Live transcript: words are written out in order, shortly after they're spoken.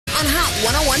on Hot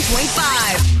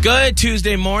 101.5. Good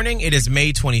Tuesday morning. It is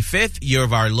May 25th, year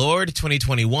of our Lord,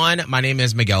 2021. My name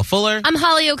is Miguel Fuller. I'm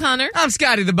Holly O'Connor. I'm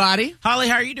Scotty the Body. Holly,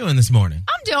 how are you doing this morning?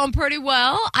 I'm doing pretty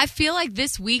well. I feel like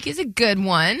this week is a good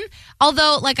one.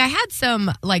 Although, I had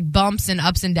some, bumps and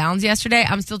ups and downs yesterday.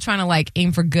 I'm still trying to,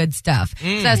 aim for good stuff. So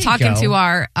I was talking to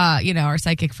our, our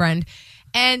psychic friend.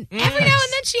 And every now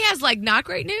and then she has, not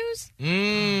great news.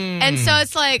 And so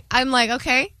it's I'm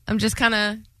okay. I'm just kind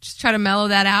of try to mellow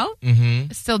that out.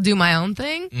 Still do my own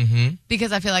thing.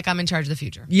 Because I feel like I'm in charge of the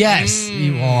future. Yes,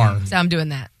 you are. So I'm doing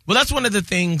that. Well, that's one of the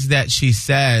things that she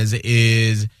says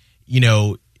is,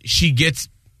 she gets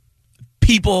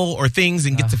people or things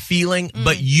and gets a feeling,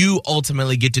 but you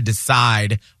ultimately get to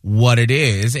decide what it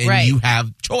is, and you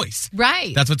have choice.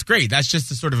 Right. That's what's great. That's just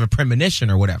a sort of a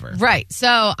premonition or whatever. Right.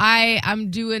 So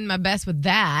I'm doing my best with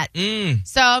that.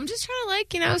 So I'm just trying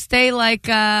to stay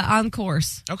on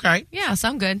course. Okay. Yeah, so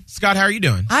I'm good. Scott, how are you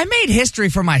doing? I made history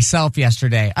for myself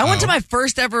yesterday. I went to my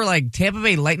first ever Tampa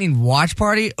Bay Lightning watch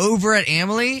party over at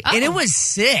Amalie, and it was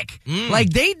sick.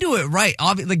 They do it right.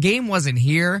 The game wasn't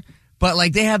here, but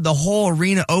they have the whole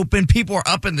arena open. People are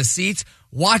up in the seats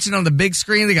watching on the big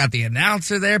screen. They got the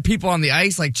announcer there. People on the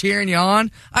ice cheering you on.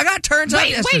 I got turned up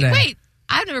yesterday. Wait.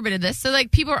 I've never been to this. So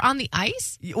people are on the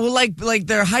ice? Well,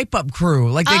 their hype up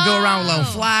crew. They go around with little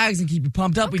flags and keep you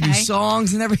pumped up. We do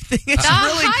songs and everything. It's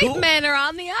really cool. The hype men are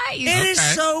on the ice. It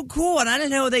is so cool, and I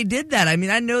didn't know they did that. I mean,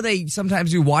 I know they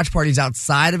sometimes do watch parties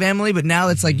outside of Amalie, but now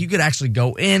it's you could actually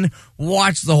go in,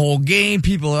 watch the whole game.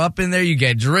 People are up in there. You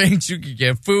get drinks. You can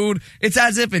get food. It's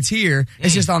as if it's here.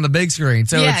 It's just on the big screen.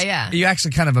 So you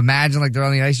actually kind of imagine they're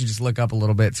on the ice. You just look up a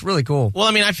little bit. It's really cool. Well,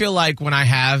 I mean, I feel like when I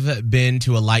have been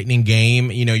to a Lightning game,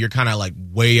 you're kind of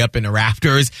way up in the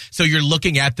rafters. So you're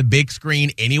looking at the big screen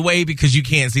anyway because you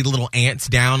can't see the little ants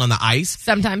down on the ice.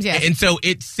 Sometimes, yeah. And so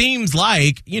it seems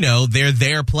they're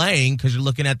there playing because you're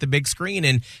looking at the big screen.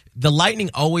 And the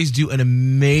Lightning always do an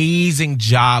amazing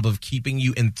job of keeping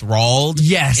you enthralled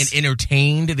and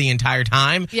entertained the entire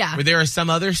time. Yeah. Where there are some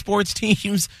other sports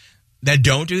teams that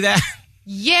don't do that.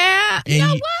 Yeah.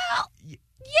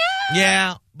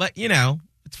 Yeah, but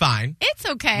it's fine. It's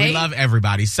okay. We love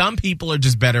everybody. Some people are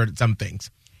just better at some things.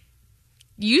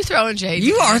 You throwing shade.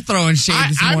 You are throwing shade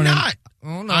this morning. I'm not.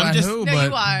 Oh, no, I'm just, you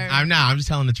are. I'm not. I'm just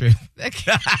telling the truth.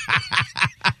 Okay.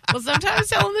 Well, sometimes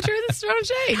telling the truth is throwing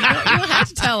shade. You don't have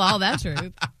to tell all that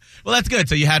truth. Well, that's good.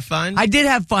 So you had fun? I did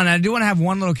have fun. I do want to have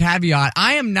one little caveat.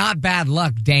 I am not bad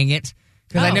luck, dang it.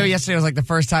 Because I know yesterday was the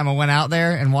first time I went out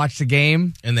there and watched the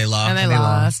game. And they lost. And they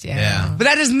lost, yeah. But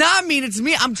that does not mean it's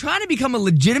me. I'm trying to become a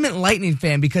legitimate Lightning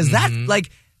fan because that,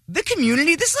 the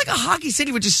community, this is a hockey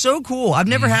city, which is so cool. I've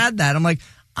never had that. I'm I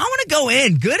want to go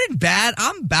in, good and bad.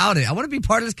 I'm about it. I want to be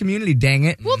part of this community, dang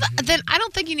it. Well, then I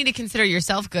don't think you need to consider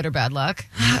yourself good or bad luck.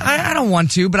 I don't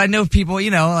want to, but I know people,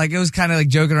 it was kind of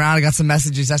joking around. I got some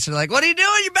messages yesterday what are you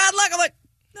doing? You bad luck? I'm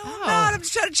no, I'm not. I'm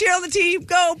just trying to cheer on the team.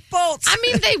 Go, Bolts. I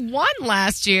mean, they won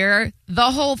last year,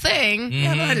 the whole thing.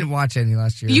 Yeah, but I didn't watch any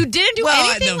last year. You didn't do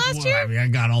anything last year? I mean, I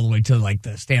got all the way to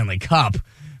the Stanley Cup.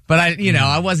 But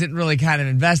I wasn't really kind of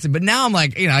invested. But now I'm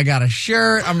I got a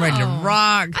shirt. I'm ready to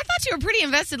rock. I thought you were pretty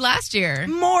invested last year.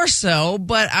 More so,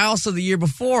 but the year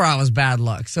before I was bad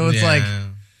luck. So it's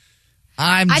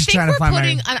I'm just trying to find I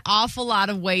think we're putting an awful lot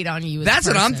of weight on you. That's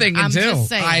what I'm thinking too. Just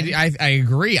saying. I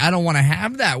agree. I don't want to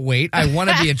have that weight. I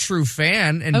want to be a true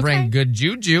fan and bring good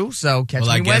juju. So catch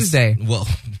me Wednesday.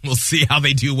 We'll see how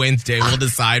they do Wednesday. We'll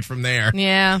decide from there.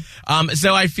 Yeah.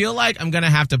 So I feel like I'm gonna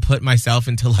have to put myself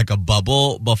into a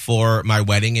bubble before my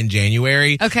wedding in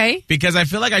January. Okay. Because I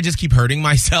feel like I just keep hurting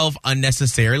myself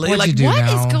unnecessarily. What is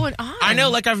going on? I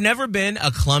know, I've never been a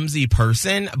clumsy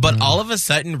person, but all of a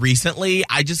sudden recently,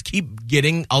 I just keep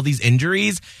getting all these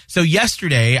injuries. So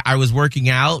yesterday, I was working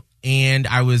out and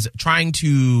I was trying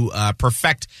to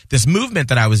perfect this movement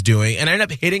that I was doing, and I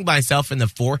ended up hitting myself in the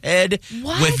forehead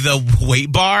with the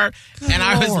weight bar. Good and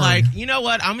I was like, you know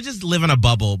what? I'm going to just live in a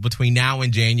bubble between now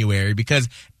and January because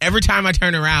every time I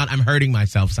turn around, I'm hurting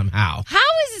myself somehow. How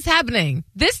is this happening?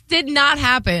 This did not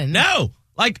happen. No.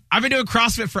 I've been doing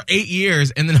CrossFit for 8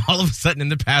 years, and then all of a sudden in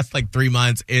the past 3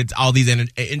 months, it's all these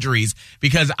injuries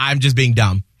because I'm just being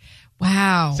dumb.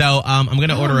 Wow. So I'm going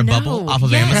to order a bubble off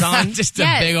of Amazon. Just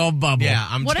a big old bubble.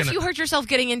 Yeah. What if you hurt yourself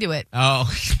getting into it? Oh.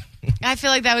 I feel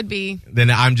like that would be...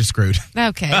 Then I'm just screwed.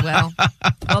 Okay, well,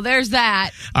 there's that.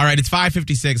 All right, it's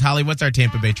 5:56. Holly, what's our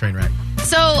Tampa Bay train wreck?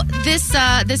 So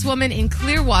this woman in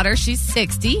Clearwater, she's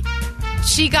 60.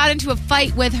 She got into a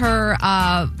fight with her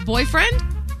boyfriend,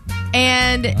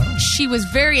 and she was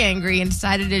very angry and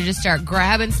decided to just start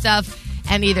grabbing stuff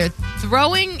and either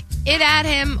throwing it at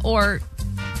him or...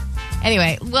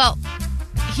 Anyway, well,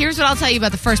 here's what I'll tell you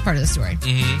about the first part of the story.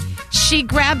 She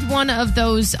grabbed one of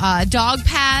those dog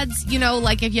pads,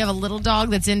 like if you have a little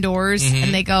dog that's indoors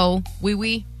and they go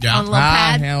wee-wee on a little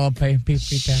pad. Yeah, a little pee pad.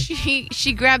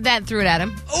 She grabbed that and threw it at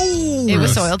him. Oh, it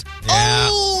was soiled. Yeah.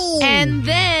 Oh, and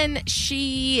then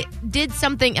she did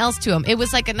something else to him. It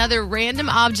was like another random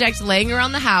object laying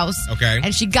around the house. Okay.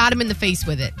 And she got him in the face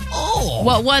with it. Oh.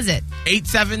 What was it?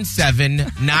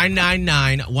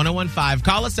 877-999-1015.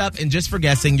 Call us up, and just for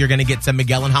guessing, you're going to get some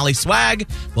Miguel and Holly swag.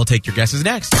 We'll take your guesses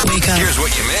next. Here's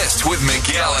what you missed with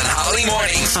Miguel and Holly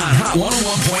mornings on Hot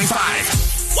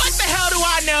 101.5. What the hell do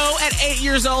I know at 8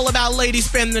 years old about Lady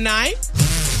Spend the Night?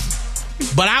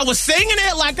 But I was singing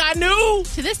it like I knew.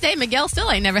 To this day, Miguel still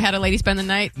ain't never had a lady spend the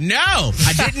night. No,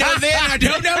 I didn't know then. I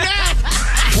don't know now.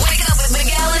 Wake up with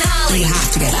Miguel and Holly. You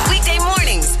have to get up. Weekday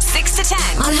mornings, 6 to 10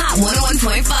 on Hot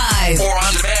 101.5. Or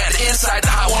on demand inside the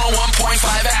Hot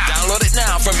 101.5 app. Download it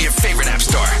now from your favorite app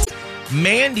store.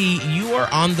 Mandy, you are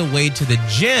on the way to the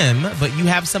gym, but you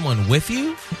have someone with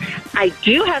you? I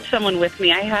do have someone with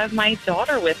me. I have my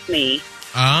daughter with me,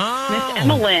 Oh. Miss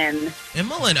Emmeline.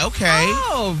 Emmeline, okay.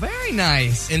 Oh, very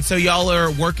nice. And so y'all are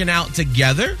working out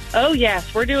together? Oh, yes.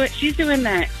 She's doing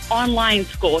that online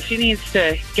school. She needs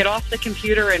to get off the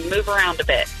computer and move around a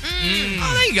bit.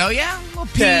 Oh, there you go. Yeah. A little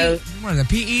So- what is it?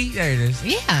 PE? There it is.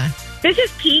 Yeah. This is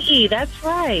PE. That's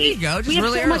right. There you go. Just we have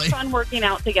really so early. much fun working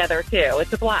out together, too.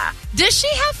 It's a blast. Does she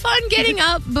have fun getting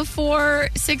up before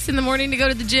 6 in the morning to go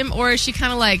to the gym, or is she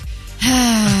kind of like,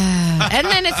 and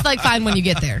then it's like fine when you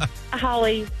get there?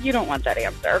 Holly, you don't want that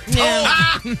answer. Yeah.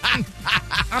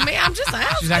 I mean, I'm just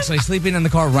asking. She's actually sleeping in the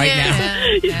car right now.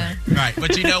 Yeah. Right,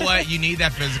 but you know what? You need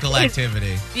that physical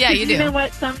activity. Yeah, you do. You know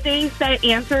what? Some days that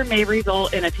answer may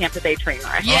result in a Tampa Bay train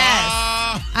wreck. Yes.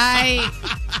 Oh,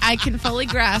 I can fully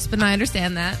grasp, and I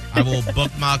understand that. I will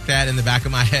bookmark that in the back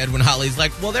of my head when Holly's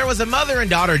like, well, there was a mother and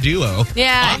daughter duo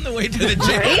Yeah. on the way to the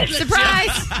gym. Right?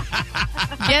 Surprise!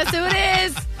 Guess who it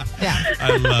is? Yeah.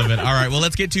 I love it. All right, well,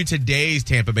 let's get to today's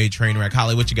Tampa Bay train wreck.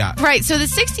 Holly, what you got? Right. So the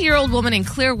 60-year-old woman in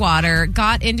Clearwater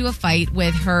got into a fight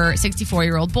with her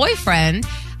 64-year-old boyfriend.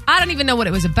 I don't even know what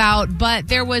it was about, but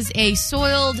there was a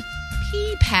soiled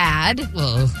pee pad,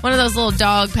 one of those little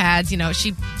dog pads.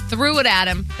 She threw it at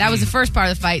him. That was the first part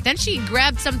of the fight. Then she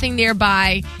grabbed something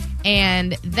nearby,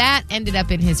 and that ended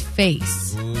up in his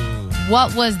face. Ooh.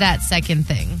 What was that second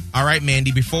thing? All right,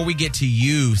 Mandy, before we get to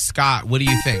you, Scott, what do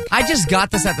you think? I just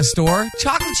got this at the store.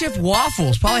 Chocolate chip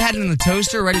waffles. Probably had it in the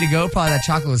toaster, ready to go. Probably that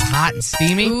chocolate was hot and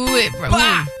steamy. Ooh,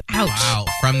 Bah! ouch. Wow,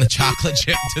 from the chocolate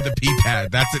chip to the pea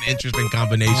pad. That's an interesting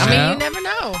combination. I mean, Yeah. you never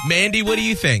know. Mandy, what do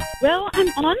you think? Well, I'm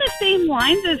on the same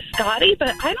lines as Scotty,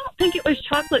 but I don't think it was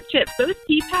chocolate chips. Those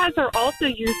pea pads are also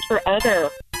used for other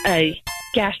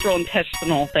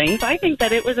gastrointestinal things. I think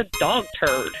that it was a dog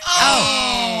turd.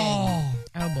 Oh,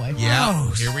 boy.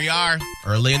 Yeah, here we are,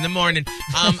 early in the morning.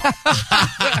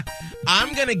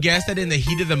 I'm going to guess that in the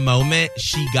heat of the moment,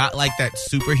 she got like that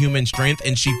superhuman strength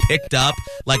and she picked up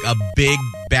like a big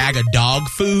bag of dog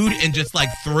food and just like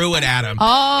threw it at him.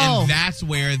 Oh. And that's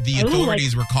where the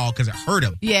authorities were called because it hurt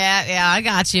him. Yeah, I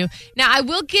got you. Now, I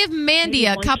will give Mandy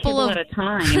a One couple kibble of... at a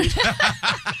time.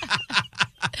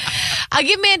 I'll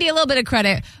give Mandy a little bit of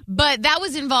credit, but that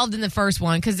was involved in the first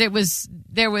one because there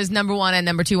was number 1 and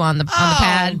number 2 on the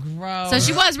pad. Gross. So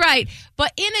she was right.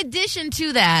 But in addition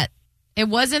to that, it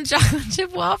wasn't chocolate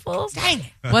chip waffles. Dang it.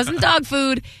 Wasn't dog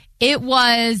food. It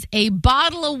was a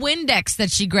bottle of Windex that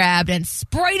she grabbed and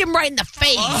sprayed him right in the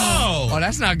face. Oh,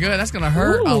 that's not good. That's going to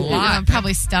hurt a lot.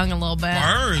 Probably stung a little bit.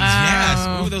 burns,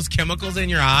 yes. Ooh, those chemicals in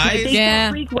your eyes. Think Yeah.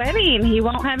 a freak wedding. He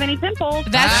won't have any pimples.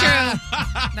 That's true.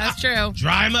 That's true.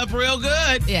 Dry him up real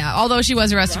good. Yeah, although she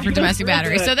was arrested for domestic Real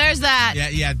battery. good. So there's that.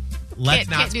 Yeah. Let's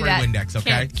not do spray that. Windex,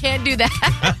 okay? Can't do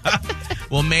that.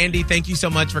 Well, Mandy, thank you so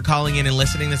much for calling in and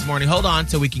listening this morning. Hold on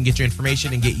so we can get your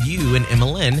information and get you and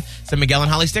Emmeline some Miguel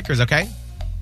and Holly stickers, okay?